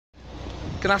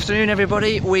Good afternoon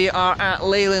everybody, we are at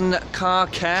Leyland Car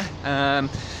Care.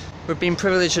 We've been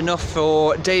privileged enough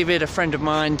for David, a friend of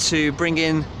mine, to bring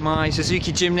in my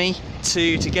Suzuki Jimny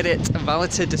to get it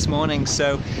valeted this morning.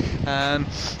 So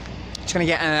just going to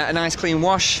get a nice clean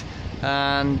wash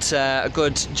and a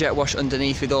good jet wash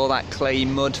underneath with all that clay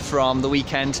mud from the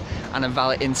weekend and a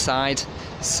valet inside.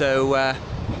 So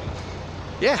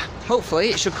yeah, hopefully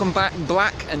it should come back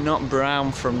black and not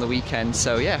brown from the weekend.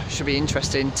 So yeah, should be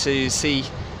interesting to see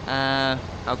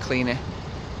how clean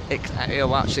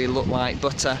it'll actually look like.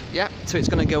 But yeah, so it's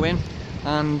going to go in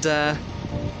and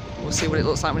we'll see what it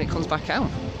looks like when it comes back out.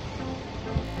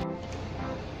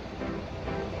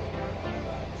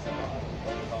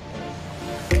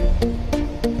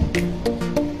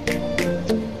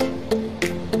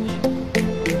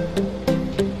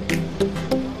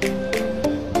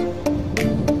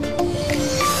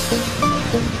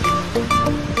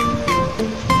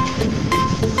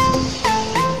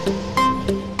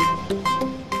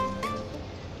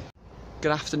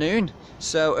 Good afternoon.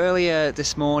 So earlier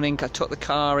this morning I took the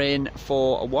car in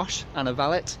for a wash and a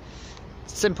valet.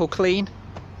 Simple clean,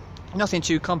 nothing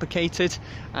too complicated,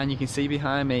 and you can see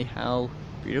behind me how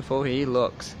beautiful he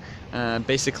looks.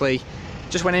 Basically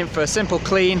just went in for a simple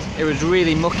clean. It was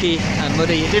really mucky and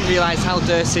muddy. I didn't realise how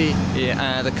dirty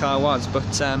the car was,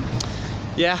 but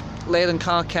yeah, Leyland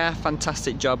Car Care,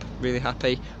 fantastic job, really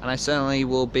happy, and I certainly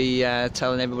will be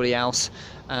telling everybody else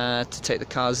to take the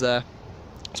cars there,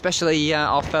 especially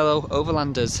our fellow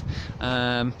Overlanders.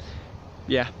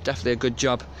 Yeah, definitely a good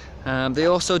job. They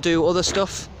also do other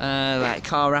stuff like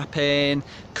car wrapping,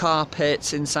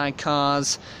 carpets inside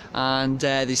cars, and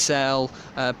they sell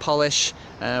polish,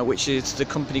 which is the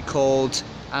company called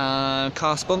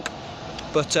Car Spunk.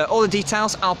 But all the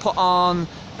details I'll put on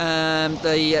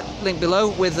the link below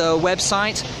with the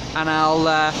website, and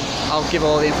I'll give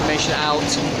all the information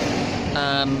out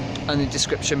in the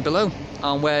description below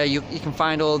on where you can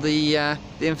find all the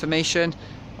information,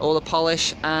 all the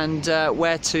polish, and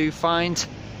where to find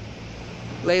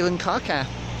Leyland Car Care.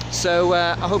 So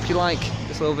I hope you like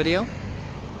this little video.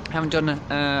 I haven't done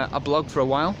a blog for a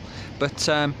while, but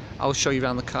I'll show you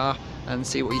around the car and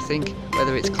see what you think,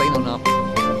 whether it's clean or not.